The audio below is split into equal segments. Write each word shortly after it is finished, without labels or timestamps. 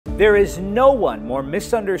There is no one more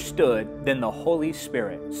misunderstood than the Holy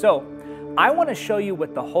Spirit. So, I want to show you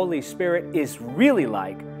what the Holy Spirit is really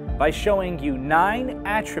like by showing you 9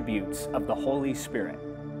 attributes of the Holy Spirit.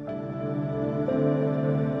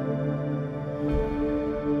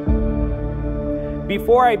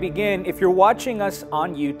 Before I begin, if you're watching us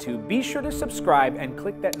on YouTube, be sure to subscribe and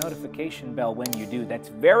click that notification bell when you do. That's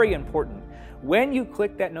very important. When you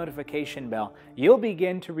click that notification bell, you'll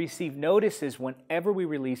begin to receive notices whenever we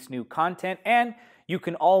release new content, and you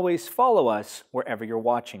can always follow us wherever you're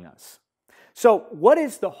watching us. So, what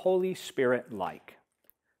is the Holy Spirit like?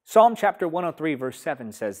 Psalm chapter 103 verse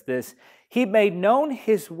 7 says this, "He made known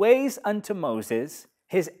His ways unto Moses,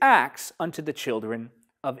 His acts unto the children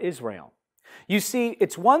of Israel." You see,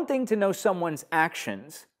 it's one thing to know someone's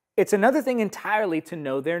actions. It's another thing entirely to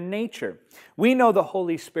know their nature. We know the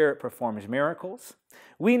Holy Spirit performs miracles.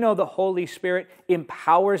 We know the Holy Spirit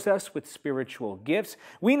empowers us with spiritual gifts.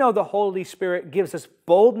 We know the Holy Spirit gives us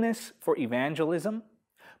boldness for evangelism.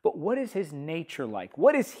 But what is His nature like?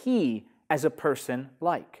 What is He as a person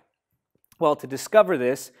like? Well, to discover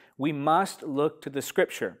this, we must look to the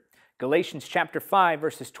Scripture. Galatians chapter 5,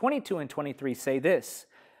 verses 22 and 23 say this,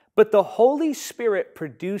 "But the Holy Spirit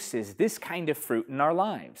produces this kind of fruit in our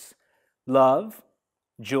lives: love,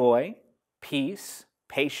 joy, peace,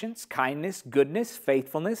 patience, kindness, goodness,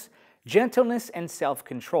 faithfulness, gentleness, and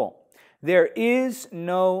self-control. There is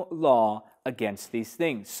no law against these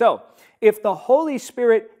things." So, if the Holy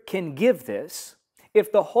Spirit can give this,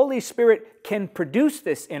 if the Holy Spirit can produce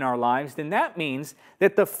this in our lives, then that means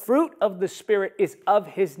that the fruit of the Spirit is of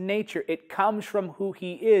His nature. It comes from who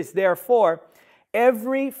He is. Therefore,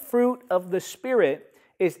 every fruit of the Spirit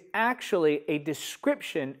is actually a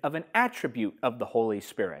description of an attribute of the Holy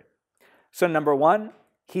Spirit. So number 1,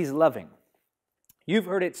 He's loving. You've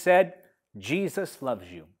heard it said, Jesus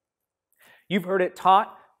loves you. You've heard it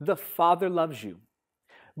taught, the Father loves you.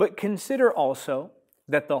 But consider also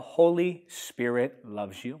that the Holy Spirit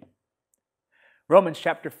loves you. Romans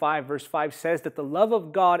chapter 5 verse 5 says that the love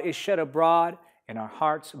of God is shed abroad in our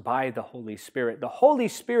hearts by the Holy Spirit. The Holy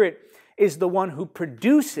Spirit is the one who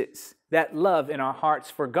produces that love in our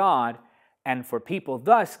hearts for God and for people,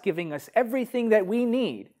 thus giving us everything that we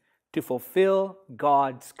need to fulfill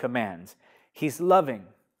God's commands. He's loving,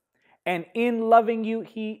 and in loving you,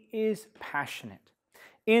 He is passionate.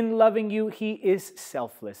 In loving you, He is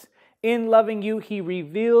selfless. In loving you, He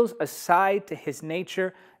reveals a side to His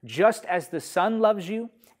nature, just as the Son loves you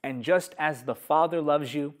and just as the Father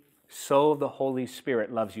loves you, so the Holy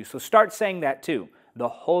Spirit loves you. So start saying that too. The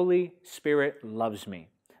Holy Spirit loves me.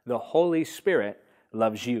 The Holy Spirit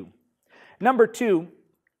loves you. Number 2,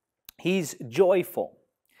 He's joyful.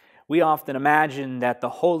 We often imagine that the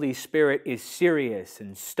Holy Spirit is serious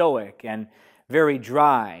and stoic and very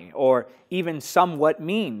dry, or even somewhat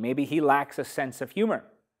mean. Maybe He lacks a sense of humor.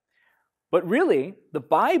 But really, the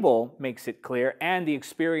Bible makes it clear, and the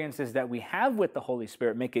experiences that we have with the Holy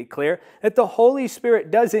Spirit make it clear, that the Holy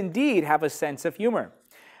Spirit does indeed have a sense of humor.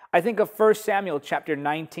 I think of 1 Samuel chapter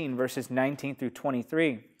 19, verses 19 through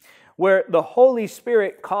 23, where the Holy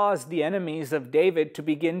Spirit caused the enemies of David to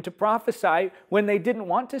begin to prophesy when they didn't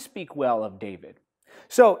want to speak well of David.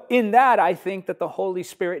 So in that, I think that the Holy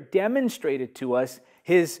Spirit demonstrated to us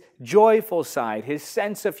His joyful side, His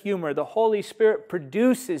sense of humor. The Holy Spirit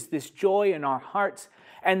produces this joy in our hearts.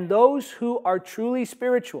 And those who are truly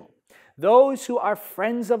spiritual, those who are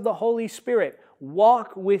friends of the Holy Spirit,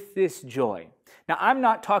 walk with this joy. Now, I'm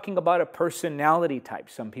not talking about a personality type.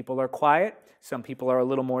 Some people are quiet. Some people are a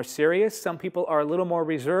little more serious. Some people are a little more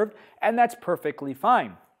reserved. And that's perfectly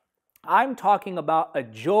fine. I'm talking about a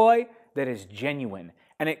joy that is genuine.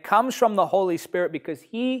 And it comes from the Holy Spirit because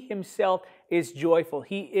He Himself is joyful.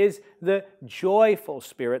 He is the joyful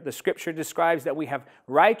Spirit. The Scripture describes that we have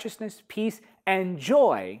righteousness, peace, and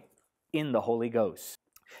joy in the Holy Ghost.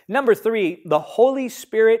 Number 3, the Holy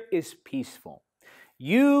Spirit is peaceful.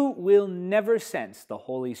 You will never sense the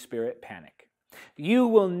Holy Spirit panic. You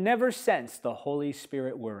will never sense the Holy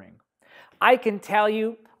Spirit worrying. I can tell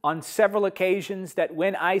you on several occasions that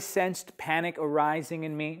when I sensed panic arising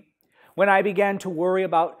in me, when I began to worry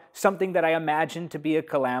about something that I imagined to be a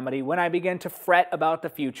calamity, when I began to fret about the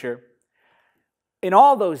future, in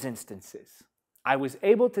all those instances, I was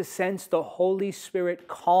able to sense the Holy Spirit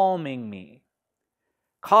calming me,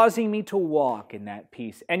 causing me to walk in that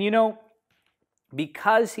peace. And you know,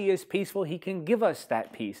 because He is peaceful, He can give us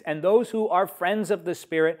that peace. And those who are friends of the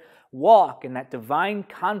Spirit walk in that divine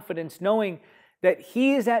confidence, knowing that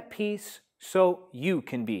He is at peace, so you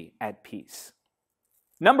can be at peace.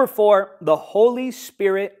 Number 4, the Holy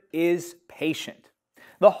Spirit is patient.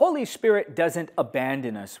 The Holy Spirit doesn't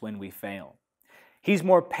abandon us when we fail. He's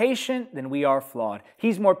more patient than we are flawed.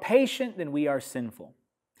 He's more patient than we are sinful.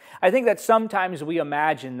 I think that sometimes we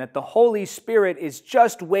imagine that the Holy Spirit is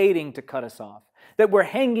just waiting to cut us off, that we're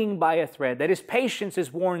hanging by a thread, that His patience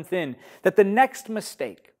is worn thin, that the next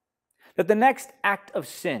mistake, that the next act of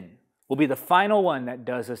sin will be the final one that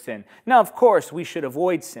does us in. Now, of course, we should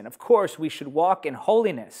avoid sin. Of course, we should walk in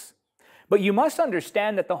holiness. But you must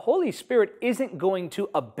understand that the Holy Spirit isn't going to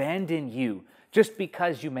abandon you just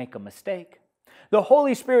because you make a mistake. The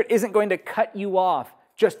Holy Spirit isn't going to cut you off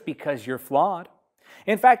just because you're flawed.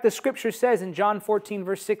 In fact, the Scripture says in John 14,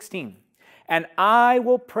 verse 16, "And I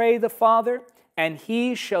will pray the Father, and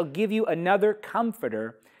He shall give you another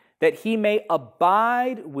Comforter, that He may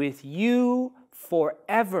abide with you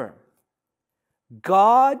forever."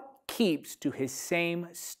 God keeps to His same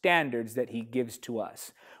standards that He gives to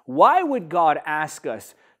us. Why would God ask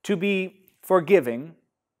us to be forgiving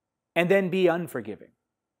and then be unforgiving?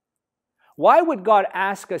 Why would God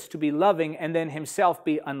ask us to be loving and then Himself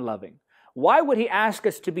be unloving? Why would He ask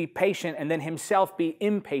us to be patient and then Himself be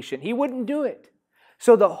impatient? He wouldn't do it.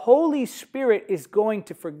 So the Holy Spirit is going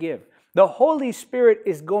to forgive. The Holy Spirit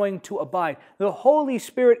is going to abide. The Holy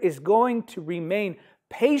Spirit is going to remain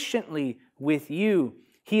patiently with you.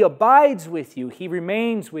 He abides with you. He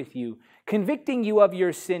remains with you, convicting you of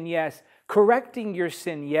your sin, yes, correcting your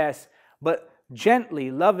sin, yes, but gently,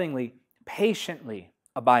 lovingly, patiently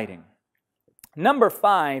abiding. Number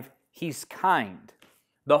 5, He's kind.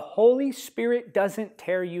 The Holy Spirit doesn't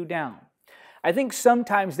tear you down. I think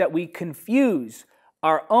sometimes that we confuse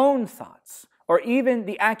our own thoughts or even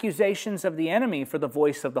the accusations of the enemy for the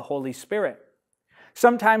voice of the Holy Spirit.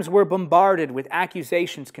 Sometimes we're bombarded with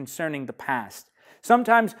accusations concerning the past.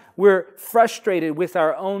 Sometimes we're frustrated with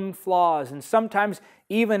our own flaws, and sometimes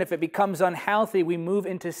even if it becomes unhealthy, we move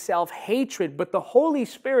into self-hatred, but the Holy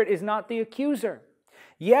Spirit is not the accuser.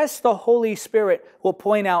 Yes, the Holy Spirit will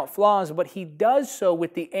point out flaws, but He does so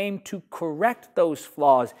with the aim to correct those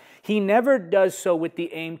flaws. He never does so with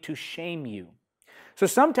the aim to shame you. So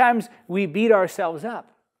sometimes we beat ourselves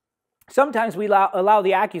up. Sometimes we allow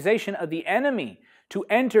the accusation of the enemy to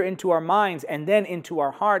enter into our minds and then into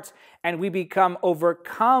our hearts, and we become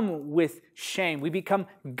overcome with shame. We become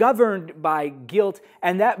governed by guilt,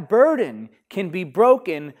 and that burden can be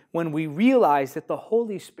broken when we realize that the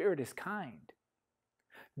Holy Spirit is kind.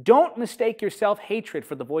 Don't mistake your self-hatred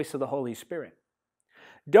for the voice of the Holy Spirit.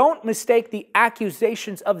 Don't mistake the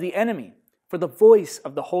accusations of the enemy for the voice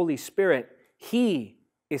of the Holy Spirit. He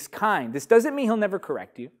is kind. This doesn't mean He'll never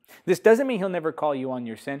correct you. This doesn't mean He'll never call you on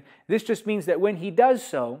your sin. This just means that when He does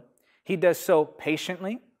so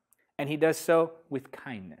patiently, and He does so with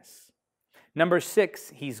kindness. Number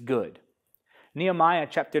 6, He's good. Nehemiah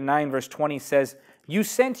chapter 9, verse 20 says, "You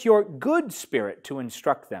sent your good Spirit to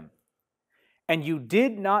instruct them, and you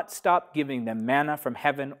did not stop giving them manna from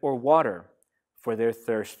heaven or water for their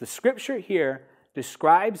thirst." The Scripture here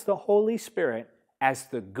describes the Holy Spirit as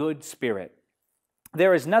the good Spirit.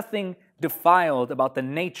 There is nothing defiled about the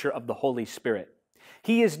nature of the Holy Spirit.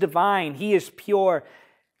 He is divine. He is pure.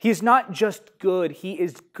 He is not just good. He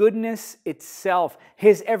is goodness itself.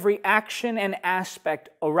 His every action and aspect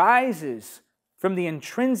arises from the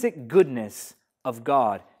intrinsic goodness of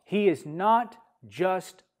God. He is not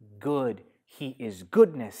just good. He is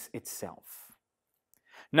goodness itself.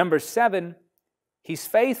 Number 7, He's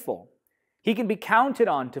faithful. He can be counted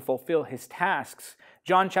on to fulfill His tasks.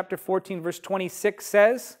 John chapter 14, verse 26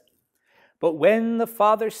 says, "But when the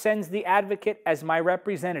Father sends the Advocate as my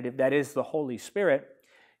representative," that is the Holy Spirit,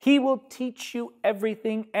 "He will teach you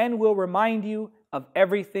everything and will remind you of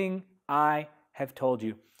everything I have told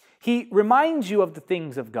you." He reminds you of the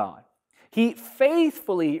things of God. He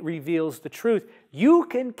faithfully reveals the truth. You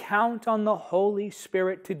can count on the Holy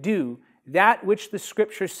Spirit to do that which the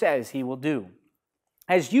Scripture says He will do.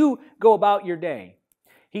 As you go about your day,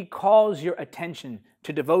 He calls your attention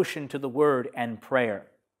to devotion to the Word and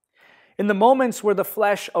prayer. In the moments where the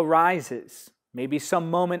flesh arises, maybe some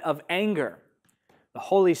moment of anger, the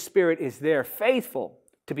Holy Spirit is there, faithful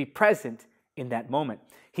to be present in that moment.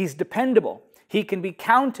 He's dependable. He can be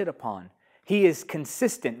counted upon. He is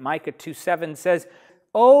consistent. Micah 2:7 says,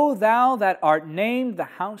 "O thou that art named the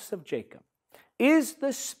house of Jacob, is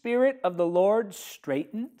the Spirit of the Lord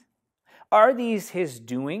straitened? Are these His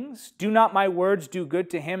doings? Do not my words do good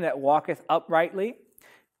to him that walketh uprightly?"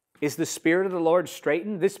 Is the Spirit of the Lord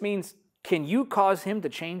straitened? This means, can you cause Him to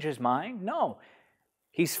change His mind? No.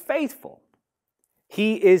 He's faithful.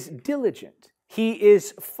 He is diligent. He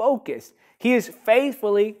is focused. He is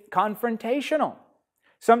faithfully confrontational.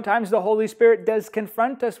 Sometimes the Holy Spirit does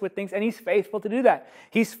confront us with things, and He's faithful to do that.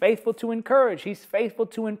 He's faithful to encourage. He's faithful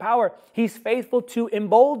to empower. He's faithful to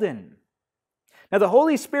embolden. Now, the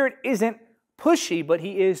Holy Spirit isn't pushy, but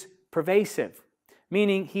He is pervasive,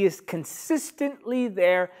 meaning He is consistently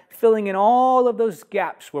there, filling in all of those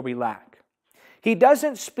gaps where we lack. He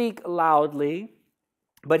doesn't speak loudly,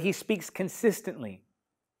 but He speaks consistently,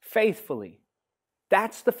 faithfully.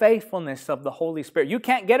 That's the faithfulness of the Holy Spirit. You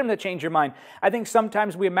can't get Him to change your mind. I think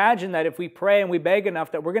sometimes we imagine that if we pray and we beg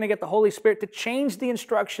enough that we're going to get the Holy Spirit to change the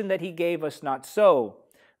instruction that He gave us. Not so.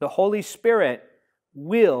 The Holy Spirit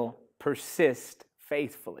will persist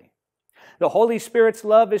faithfully. The Holy Spirit's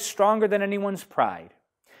love is stronger than anyone's pride.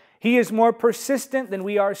 He is more persistent than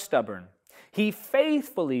we are stubborn. He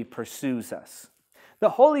faithfully pursues us.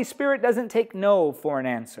 The Holy Spirit doesn't take no for an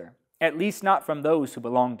answer, at least not from those who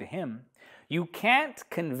belong to Him. You can't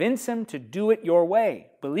convince Him to do it your way.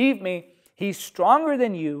 Believe me, He's stronger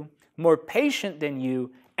than you, more patient than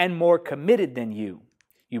you, and more committed than you.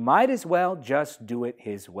 You might as well just do it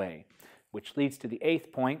His way. Which leads to the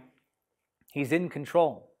 8th point. He's in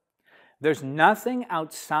control. There's nothing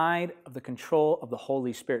outside of the control of the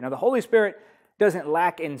Holy Spirit. Now, the Holy Spirit doesn't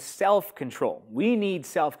lack in self-control. We need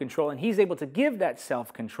self-control, and He's able to give that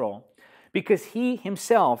self-control because He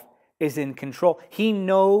Himself is in control. He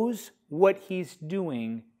knows what He's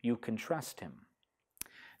doing. You can trust Him.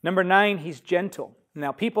 Number 9, He's gentle.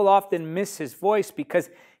 Now, people often miss His voice because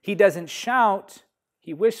He doesn't shout,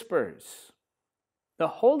 He whispers. The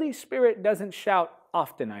Holy Spirit doesn't shout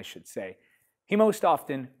often, I should say. He most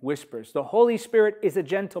often whispers. The Holy Spirit is a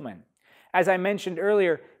gentleman. As I mentioned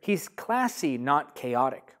earlier, He's classy, not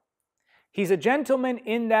chaotic. He's a gentleman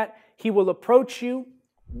in that He will approach you,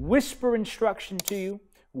 whisper instruction to you,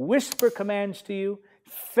 whisper commands to you,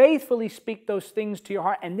 faithfully speak those things to your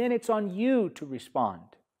heart, and then it's on you to respond.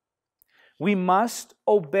 We must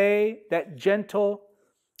obey that gentle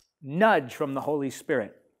nudge from the Holy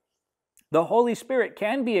Spirit. The Holy Spirit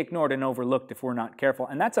can be ignored and overlooked if we're not careful,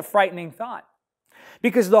 and that's a frightening thought.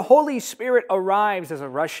 Because the Holy Spirit arrives as a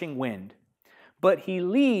rushing wind, but He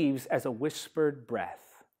leaves as a whispered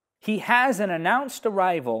breath. He has an announced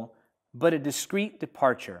arrival, but a discreet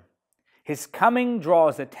departure. His coming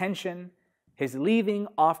draws attention. His leaving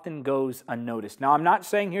often goes unnoticed. Now, I'm not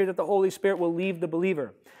saying here that the Holy Spirit will leave the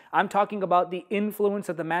believer. I'm talking about the influence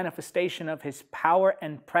of the manifestation of His power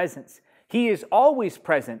and presence. He is always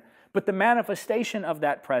present, but the manifestation of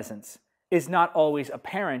that presence is not always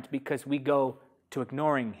apparent because we go to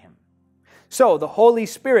ignoring Him. So the Holy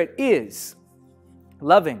Spirit is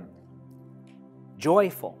loving,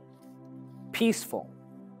 joyful, peaceful,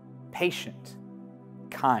 patient,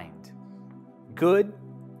 kind, good,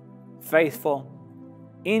 faithful,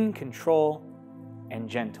 in control, and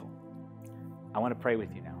gentle. I want to pray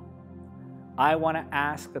with you now. I want to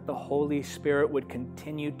ask that the Holy Spirit would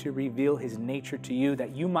continue to reveal His nature to you,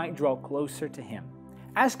 that you might draw closer to Him.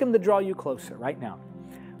 Ask Him to draw you closer right now.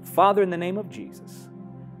 Father, in the name of Jesus,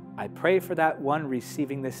 I pray for that one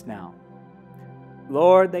receiving this now.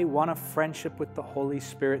 Lord, they want a friendship with the Holy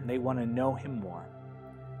Spirit and they want to know Him more.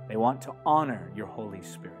 They want to honor your Holy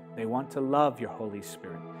Spirit. They want to love your Holy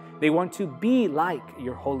Spirit. They want to be like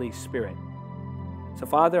your Holy Spirit. So,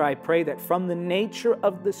 Father, I pray that from the nature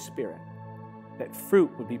of the Spirit, that fruit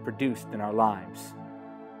would be produced in our lives.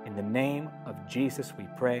 In the name of Jesus we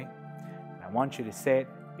pray. And I want you to say it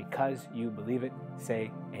because you believe it. Say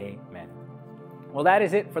amen. Well, that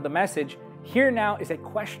is it for the message. Here now is a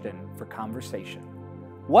question for conversation.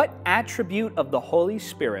 What attribute of the Holy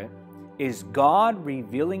Spirit is God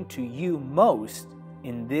revealing to you most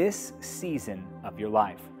in this season of your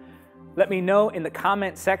life? Let me know in the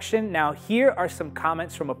comment section. Now, here are some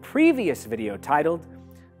comments from a previous video titled,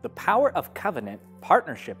 The Power of Covenant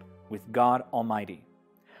Partnership with God Almighty.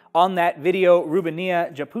 On that video,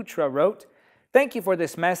 Rubania Japutra wrote, "Thank you for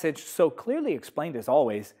this message, so clearly explained as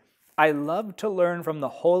always. I love to learn from the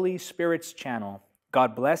Holy Spirit's channel.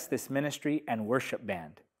 God bless this ministry and worship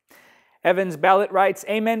band." Evans Ballot writes,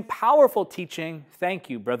 "Amen, powerful teaching. Thank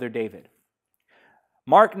you, Brother David."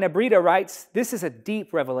 Mark Nebrita writes, "This is a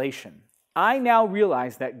deep revelation. I now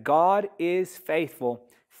realize that God is faithful.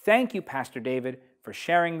 Thank you, Pastor David, for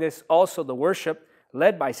sharing this. Also, the worship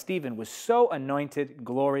led by Stephen was so anointed.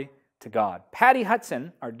 Glory to God." Patty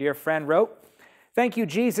Hudson, our dear friend, wrote, "Thank you,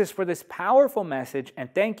 Jesus, for this powerful message,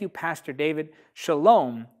 and thank you, Pastor David.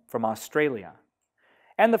 Shalom from Australia."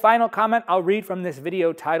 And the final comment I'll read from this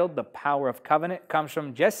video titled, The Power of Covenant, comes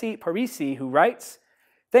from Jesse Parisi, who writes,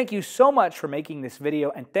 "Thank you so much for making this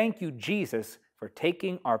video, and thank you, Jesus, for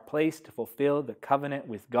taking our place to fulfill the covenant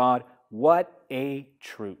with God. What a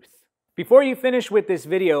truth." Before you finish with this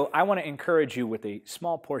video, I want to encourage you with a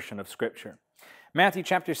small portion of Scripture. Matthew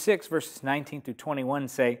chapter 6, verses 19 through 21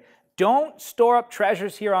 say, Don't store up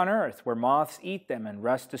treasures here on earth where moths eat them and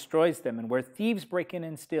rust destroys them and where thieves break in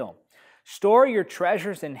and steal. Store your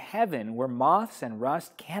treasures in heaven where moths and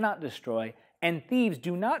rust cannot destroy and thieves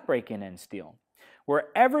do not break in and steal.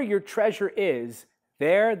 Wherever your treasure is,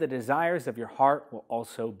 there the desires of your heart will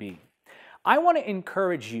also be. I want to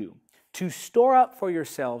encourage you to store up for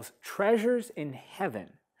yourselves treasures in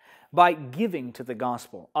heaven by giving to the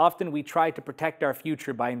gospel. Often we try to protect our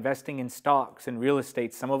future by investing in stocks and real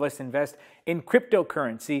estate. Some of us invest in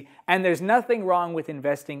cryptocurrency, and there's nothing wrong with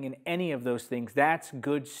investing in any of those things. That's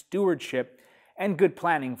good stewardship and good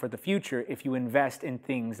planning for the future if you invest in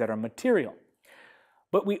things that are material.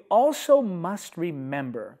 But we also must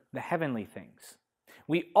remember the heavenly things.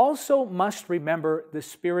 We also must remember the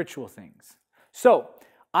spiritual things. So,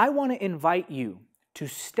 I want to invite you to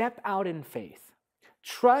step out in faith.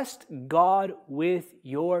 Trust God with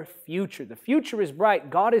your future. The future is bright.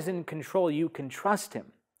 God is in control. You can trust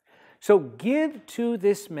Him. So give to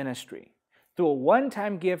this ministry through a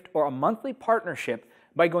one-time gift or a monthly partnership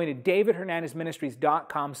by going to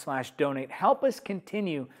davidhernandezministries.com/donate. Help us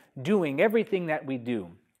continue doing everything that we do.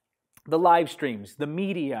 The live streams, the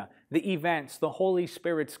media, the events, the Holy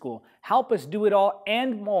Spirit School. Help us do it all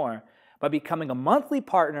and more by becoming a monthly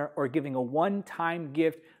partner or giving a one-time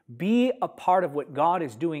gift. Be a part of what God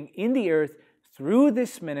is doing in the earth through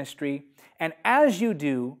this ministry. And as you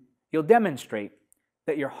do, you'll demonstrate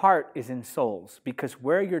that your heart is in souls, because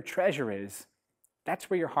where your treasure is, that's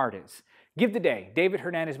where your heart is. Give today,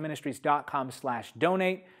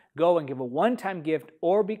 davidhernandezministries.com/donate. Go and give a one-time gift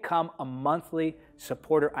or become a monthly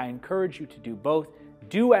supporter. I encourage you to do both.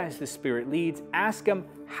 Do as the Spirit leads. Ask Him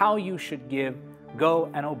how you should give.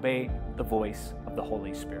 Go and obey the voice of the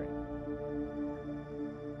Holy Spirit.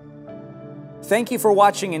 Thank you for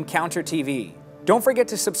watching Encounter TV. Don't forget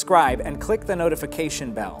to subscribe and click the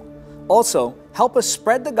notification bell. Also, help us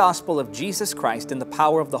spread the gospel of Jesus Christ in the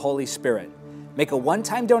power of the Holy Spirit. Make a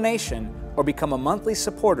one-time donation or become a monthly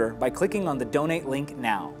supporter by clicking on the donate link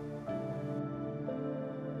now.